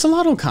 another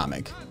Saxolotl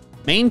comic.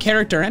 Main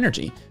character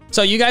energy.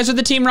 So you guys are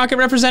the Team Rocket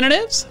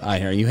representatives? I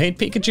hear you hate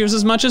Pikachus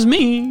as much as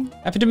me.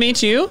 Happy to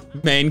meet you.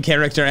 Main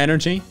character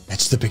energy.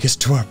 That's the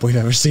biggest twerp we've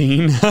ever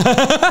seen.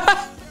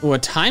 Ooh, a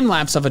time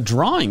lapse of a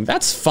drawing.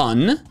 That's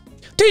fun.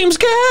 Team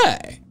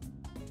Sky.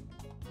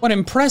 What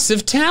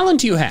impressive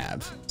talent you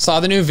have. Saw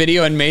the new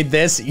video and made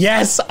this.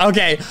 Yes,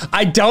 okay.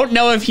 I don't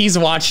know if he's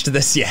watched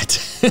this yet.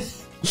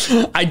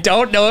 I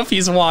don't know if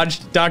he's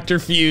watched Dr.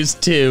 Fuse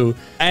 2.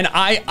 And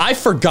I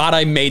forgot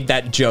I made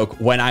that joke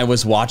when I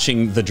was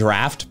watching the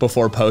draft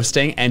before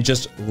posting and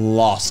just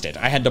lost it.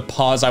 I had to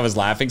pause, I was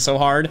laughing so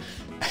hard.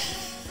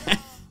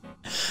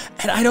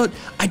 And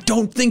I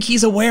don't think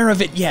he's aware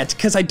of it yet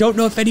because I don't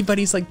know if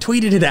anybody's like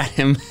tweeted it at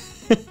him.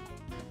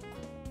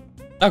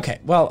 Okay,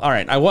 well, all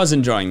right, I was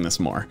enjoying this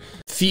more.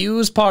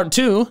 Fuse part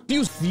 2.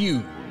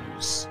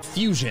 Fuse.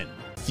 Fusion.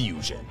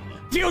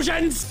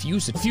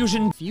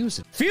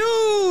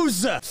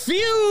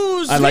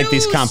 I like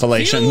these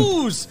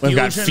compilations. We've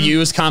got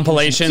Fuse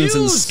compilations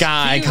and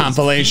Sky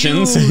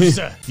compilations.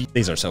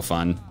 These are so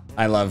fun.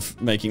 I love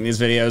making these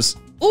videos.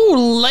 Ooh,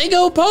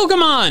 Lego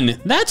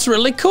Pokemon. That's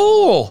really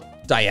cool.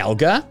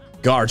 Dialga,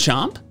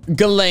 Garchomp,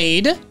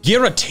 Gallade,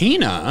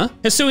 Giratina,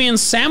 Hisuian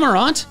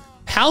Samurott,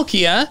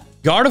 Palkia,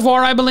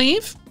 Gardevoir, I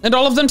believe, and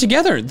all of them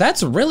together.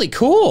 That's really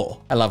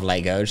cool. I love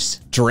Legos.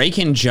 Drake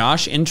and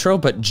Josh intro,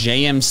 but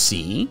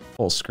JMC.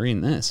 Full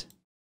screen this.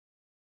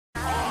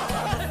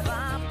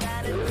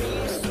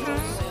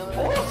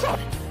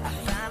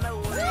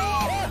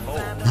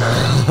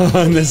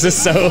 This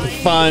is so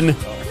fun.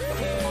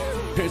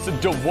 It's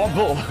a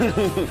double.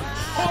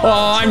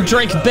 Oh, I'm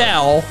Drake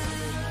Bell.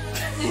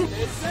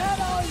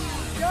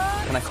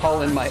 Can I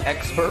call in my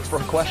expert for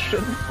a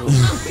question?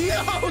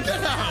 Yo,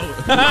 get out!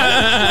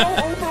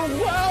 I'm so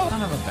overwhelmed.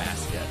 Son of a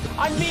basket.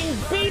 I'm being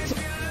beat.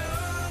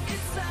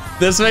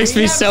 This makes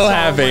me so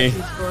happy.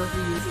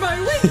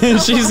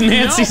 She's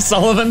Nancy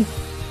Sullivan.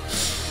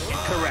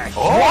 Correct.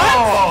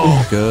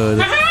 Oh! Good.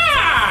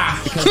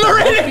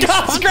 Miranda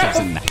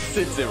Cosgrove!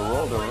 Since it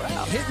rolled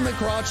around. Hitting the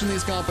crotch in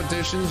these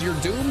competitions, you're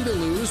doomed to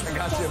lose. I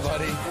got you,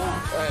 buddy.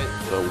 Hey,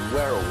 the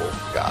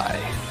werewolf guy.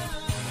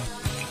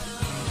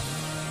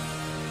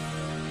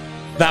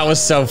 That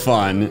was so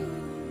fun.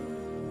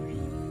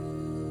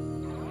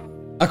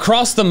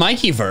 Across the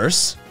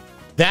Mikeyverse,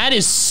 that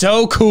is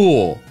so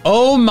cool.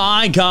 Oh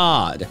my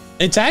God.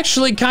 It's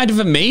actually kind of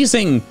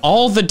amazing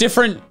all the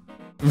different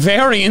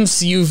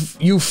variants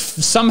you've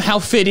somehow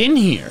fit in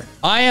here.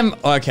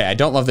 Okay, I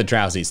don't love the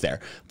Drowsies there,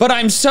 but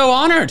I'm so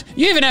honored.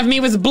 You even have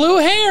me with blue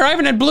hair. I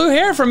haven't had blue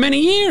hair for many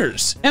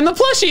years. And the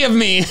plushie of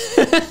me.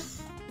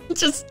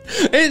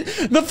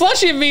 The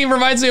plushie of me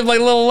reminds me of like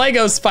little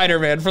Lego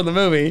Spider-Man from the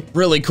movie.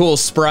 Really cool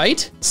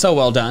sprite, so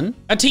well done.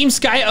 A Team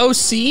Sky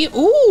OC,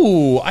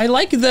 ooh, I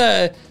like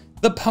the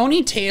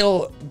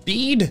ponytail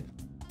bead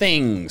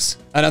things.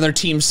 Another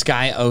Team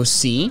Sky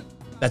OC.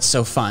 That's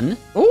so fun.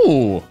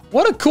 Ooh,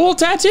 what a cool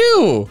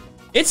tattoo.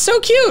 It's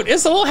so cute.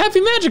 It's a little Happy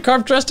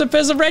Magikarp dressed up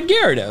as a red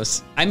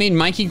Gyarados. I made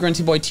Mikey,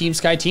 Grunty Boy, Team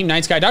Sky, Team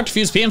Night Sky, Dr.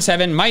 Fuse,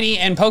 PM7, Mighty,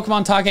 and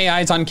Pokemon Talk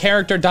AIs on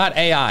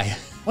Character.ai.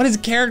 What is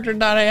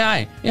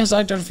Character.ai? Yes,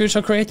 I, Dr. Fuse,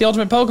 shall create the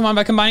ultimate Pokemon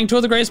by combining 2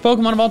 of the greatest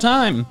Pokemon of all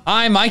time.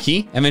 I'm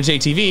Mikey,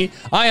 MandJTV.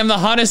 I am the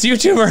hottest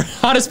YouTuber,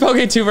 hottest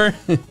PokeTuber.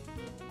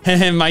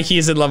 Mikey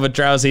is in love with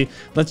Drowsy.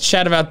 Let's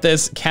chat about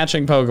this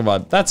catching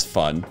Pokemon. That's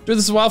fun. Do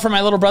this as well for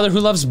my little brother who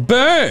loves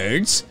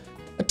birds.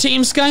 A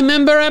Team Sky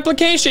member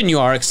application. You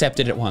are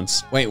accepted at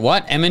once. Wait,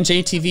 what?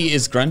 MandJTV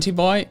is Grunty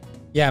Boy?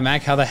 Yeah,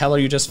 Mac, how the hell are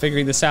you just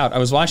figuring this out? I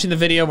was watching the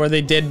video where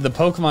they did the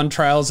Pokemon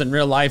trials in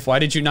real life. Why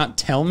did you not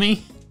tell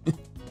me?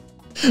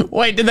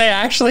 Wait, did they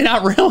actually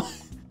not real?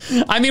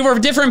 I mean, we're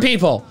different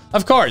people,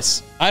 of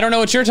course. I don't know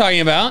what you're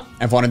talking about.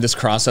 I've wanted this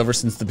crossover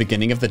since the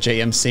beginning of the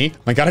JMC. Oh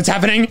my God, it's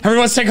happening.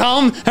 Everyone stay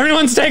calm.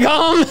 Everyone stay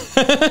calm.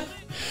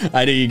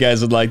 I knew you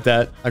guys would like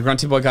that. A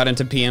Grunty Boy got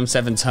into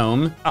PM7's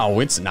home. Oh,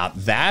 it's not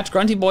that.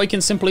 Grunty Boy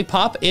can simply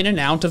pop in and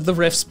out of the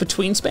rifts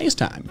between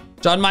space-time.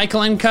 John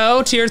Michael and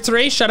Co, tier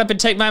 3, shut up and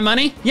take my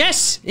money.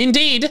 Yes,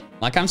 indeed.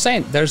 Like I'm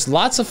saying, there's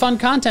lots of fun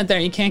content there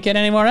you can't get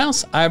anywhere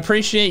else. I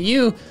appreciate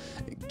you,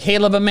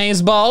 Caleb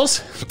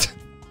Amazeballs,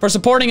 for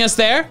supporting us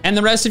there, and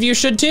the rest of you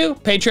should too.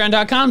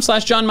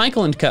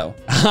 Patreon.com/JohnMichaelandCo.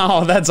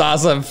 Oh, that's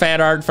awesome. Fan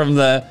art from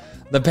the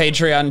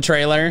Patreon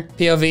trailer.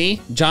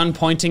 POV, John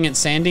pointing at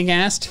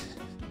Sandygast.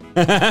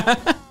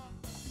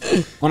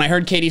 When I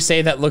heard Katie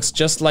say that looks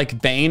just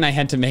like Bane, I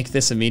had to make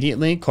this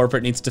immediately.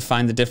 Corporate needs to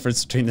find the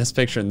difference between this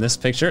picture and this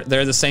picture.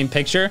 They're the same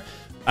picture.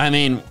 I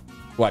mean,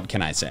 what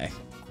can I say?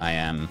 I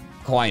am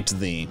quite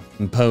the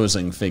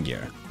imposing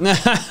figure.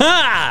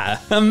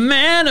 A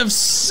man of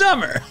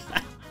summer.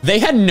 They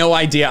had no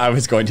idea I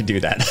was going to do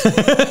that.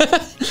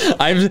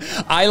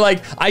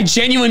 I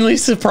genuinely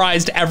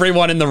surprised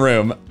everyone in the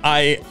room.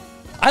 I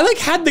like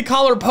had the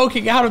collar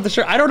poking out of the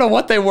shirt. I don't know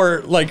what they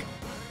were like.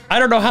 I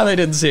don't know how they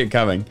didn't see it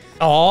coming.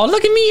 Oh,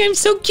 look at me, I'm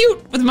so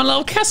cute with my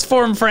little cast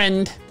form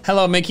friend.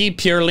 Hello, Mickey,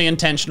 purely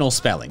intentional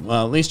spelling.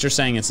 Well, at least you're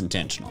saying it's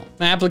intentional.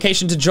 My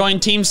application to join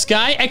Team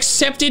Sky,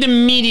 accepted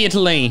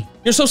immediately.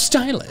 You're so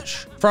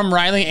stylish. From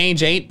Riley,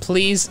 age 8,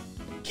 please.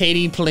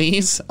 Katie,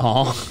 please.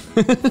 Oh,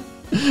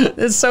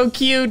 it's so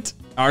cute.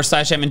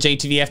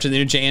 r/MandJTV after the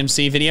new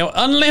JMC video.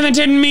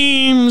 Unlimited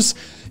memes.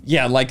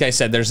 Yeah, like I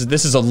said,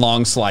 this is a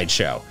long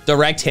slideshow.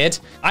 Direct hit.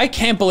 I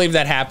can't believe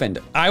that happened.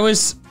 I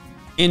was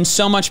in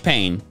so much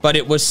pain, but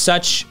it was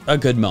such a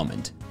good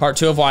moment. Part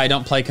 2 of why I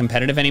don't play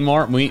competitive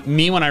anymore.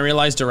 Me when I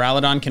realized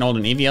Duraludon can hold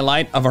an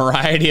Eviolite, a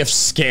variety of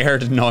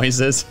scared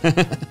noises.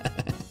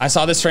 I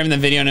saw this frame in the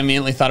video and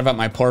immediately thought about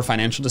my poor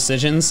financial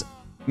decisions.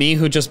 Me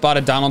who just bought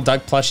a Donald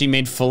Duck plushie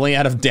made fully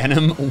out of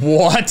denim.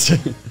 What?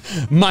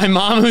 My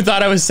mom who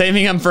thought I was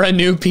saving up for a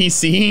new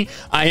PC.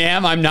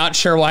 I'm not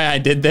sure why I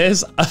did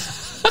this.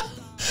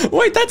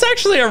 Wait, that's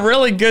actually a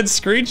really good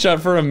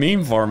screenshot for a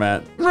meme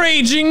format.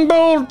 Raging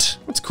Bolt.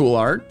 What's cool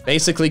art?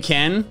 Basically,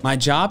 Ken, my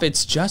job,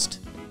 it's just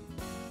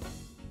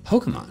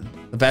Pokemon.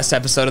 The best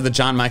episode of the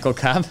John Michael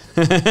Cup.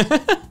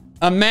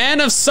 A man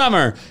of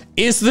summer.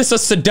 Is this a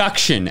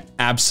seduction?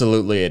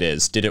 Absolutely it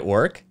is. Did it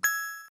work?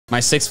 My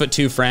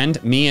 6'2"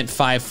 friend, me at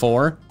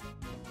 5'4".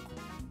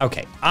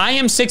 Okay, I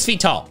am 6 feet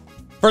tall.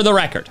 For the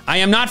record, I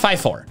am not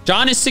 5'4".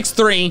 John is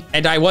 6'3",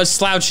 and I was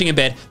slouching a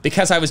bit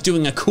because I was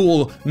doing a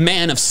cool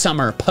man of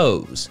summer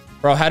pose.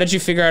 Bro, how did you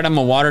figure out I'm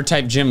a water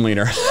type gym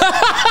leader?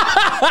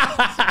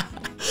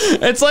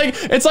 It's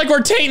like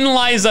we're Tate and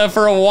Liza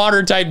for a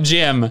water type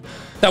gym.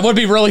 That would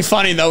be really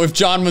funny though if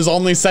John was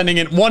only sending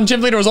in, one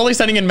gym leader was only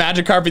sending in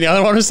Magikarp and the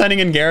other one was sending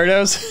in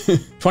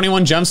Gyarados.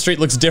 21 Jump Street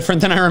looks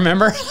different than I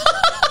remember.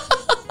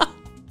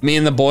 Me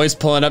and the boys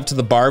pulling up to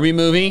the Barbie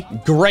movie.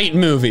 Great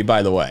movie,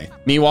 by the way.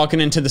 Me walking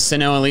into the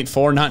Sinnoh Elite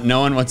Four, not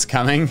knowing what's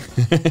coming.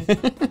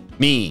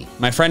 Me,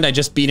 my friend I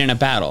just beat in a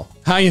battle.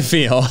 How you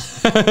feel?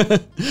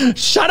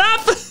 Shut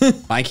up!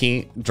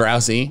 Mikey,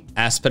 Drowsy,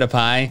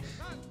 ASPITPIAY.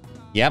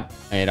 Yep,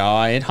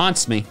 it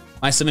haunts me.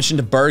 My submission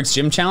to Berg's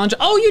Gym Challenge.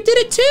 Oh, you did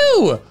it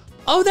too!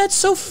 Oh, that's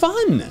so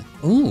fun.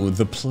 Ooh,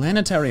 the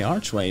planetary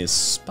archway is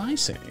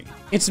spicy.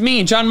 It's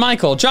me, John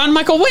Michael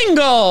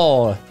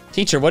Wingle!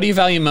 Teacher, what do you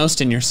value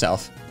most in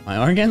yourself? My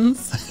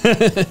organs?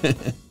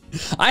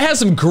 I have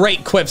some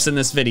great quips in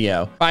this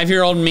video.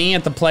 5-year-old me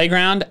at the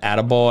playground,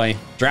 attaboy.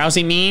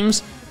 Drowsy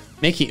memes,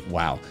 Mickey,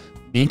 wow.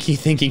 Mickey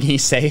thinking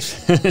he's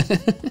safe.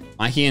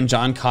 Mikey and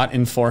John caught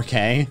in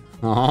 4K.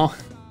 Aw,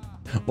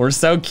 we're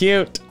so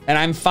cute. And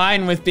I'm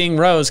fine with being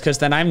Rose, because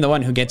then I'm the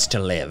one who gets to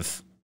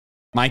live.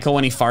 Michael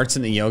when he farts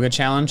in the yoga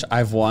challenge,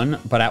 I've won,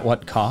 but at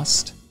what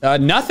cost?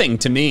 Nothing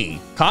to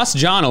me. Cost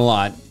John a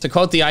lot. To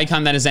quote the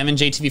icon that is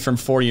MandJTV from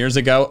 4 years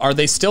ago, are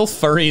they still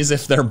furries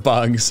if they're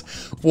bugs?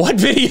 What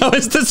video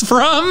is this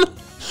from?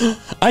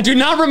 I do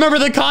not remember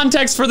the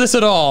context for this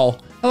at all.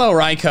 Hello,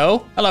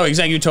 Raiko. Hello,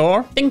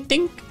 Executor. Dink,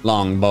 dink.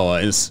 Long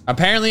boys.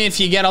 Apparently, if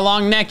you get a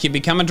long neck, you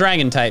become a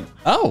dragon type.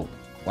 Oh,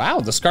 wow,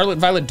 the Scarlet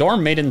Violet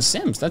dorm made in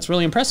Sims. That's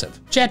really impressive.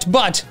 Jet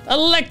butt,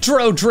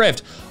 Electro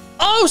Drift.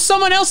 Oh,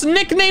 someone else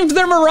nicknamed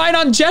their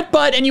Miraidon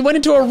Jetbutt and you went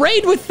into a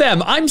raid with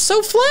them. I'm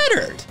so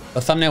flattered.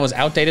 The thumbnail was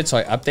outdated, so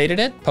I updated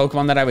it.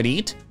 Pokemon that I would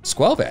eat,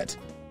 Squelbit.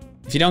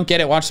 If you don't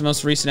get it, watch the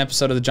most recent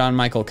episode of the John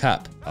Michael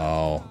Cup.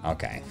 Oh,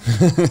 okay.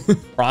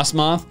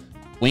 Frostmoth,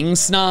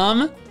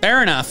 Wingsnom,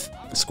 fair enough.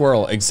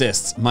 Squirrel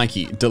exists,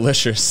 Mikey,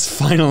 delicious.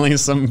 Finally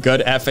some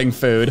good effing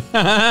food.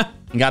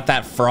 You got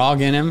that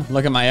frog in him?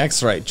 Look at my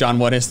x-ray. John,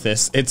 what is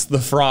this? It's the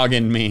frog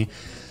in me.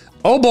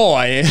 Oh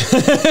boy.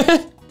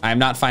 I'm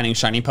not finding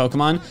shiny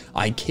Pokemon.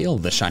 I kill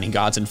the shiny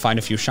gods and find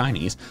a few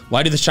shinies.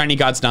 Why do the shiny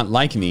gods not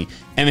like me?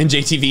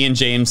 MandJTV and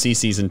JMC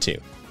Season 2.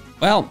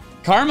 Well,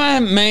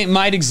 karma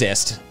might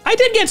exist. I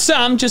did get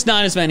some, just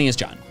not as many as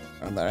John.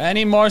 Are there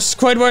any more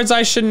Squidwards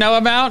I should know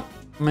about?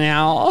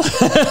 Meow.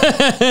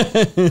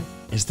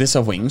 Is this a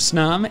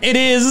Wingsnom? It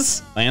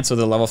is. Lance with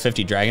a level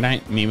 50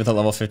 Dragonite, me with a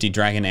level 50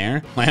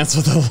 Dragonair. Lance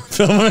with a level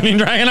 50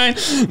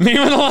 Dragonite, me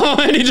with a level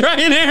 50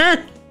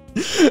 Dragonair.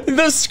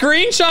 The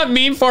screenshot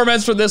meme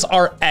formats for this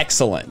are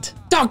excellent.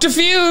 Dr.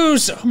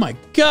 Fuse, oh my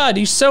God,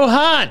 he's so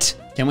hot.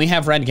 Can we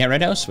have Red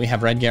Gyarados? We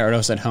have Red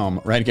Gyarados at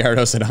home. Red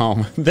Gyarados at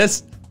home.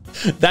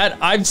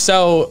 I'm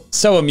so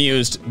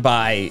amused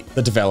by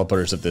the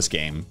developers of this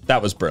game.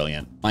 That was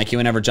brilliant. Mikey,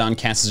 whenever John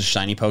casts a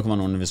shiny Pokemon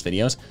in one of his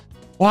videos,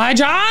 why,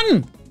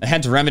 John? I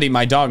had to remedy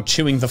my dog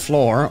chewing the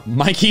floor.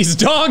 Mikey's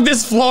dog,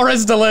 this floor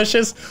is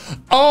delicious.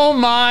 Oh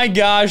my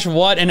gosh,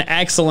 what an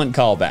excellent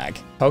callback.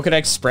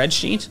 Pokedex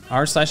spreadsheet,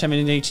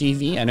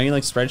 r/MandJTV. I know you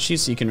like spreadsheets,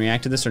 so you can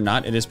react to this or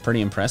not. It is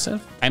pretty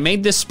impressive. I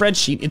made this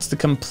spreadsheet. It's the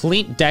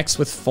complete dex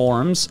with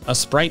forms, a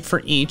sprite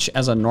for each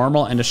as a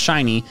normal and a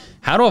shiny,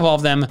 how to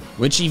evolve them,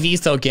 which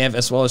EVs they'll give,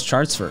 as well as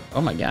charts for,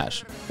 oh my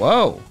gosh.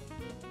 Whoa.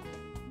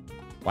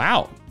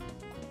 Wow.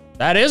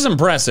 That is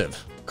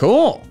impressive.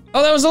 Cool.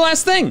 Oh, that was the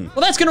last thing.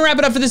 Well, that's gonna wrap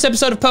it up for this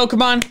episode of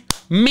Pokemon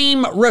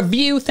Meme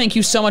Review. Thank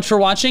you so much for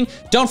watching.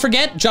 Don't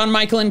forget, John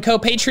Michael & Co.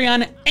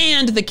 Patreon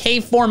and the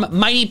K-Form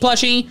Mighty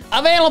plushie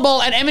available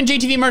at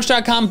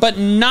MandJTVmerch.com, but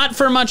not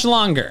for much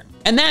longer.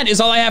 And that is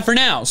all I have for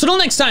now. So till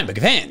next time, Poke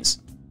fans,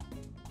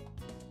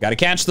 gotta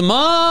catch them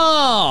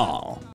all.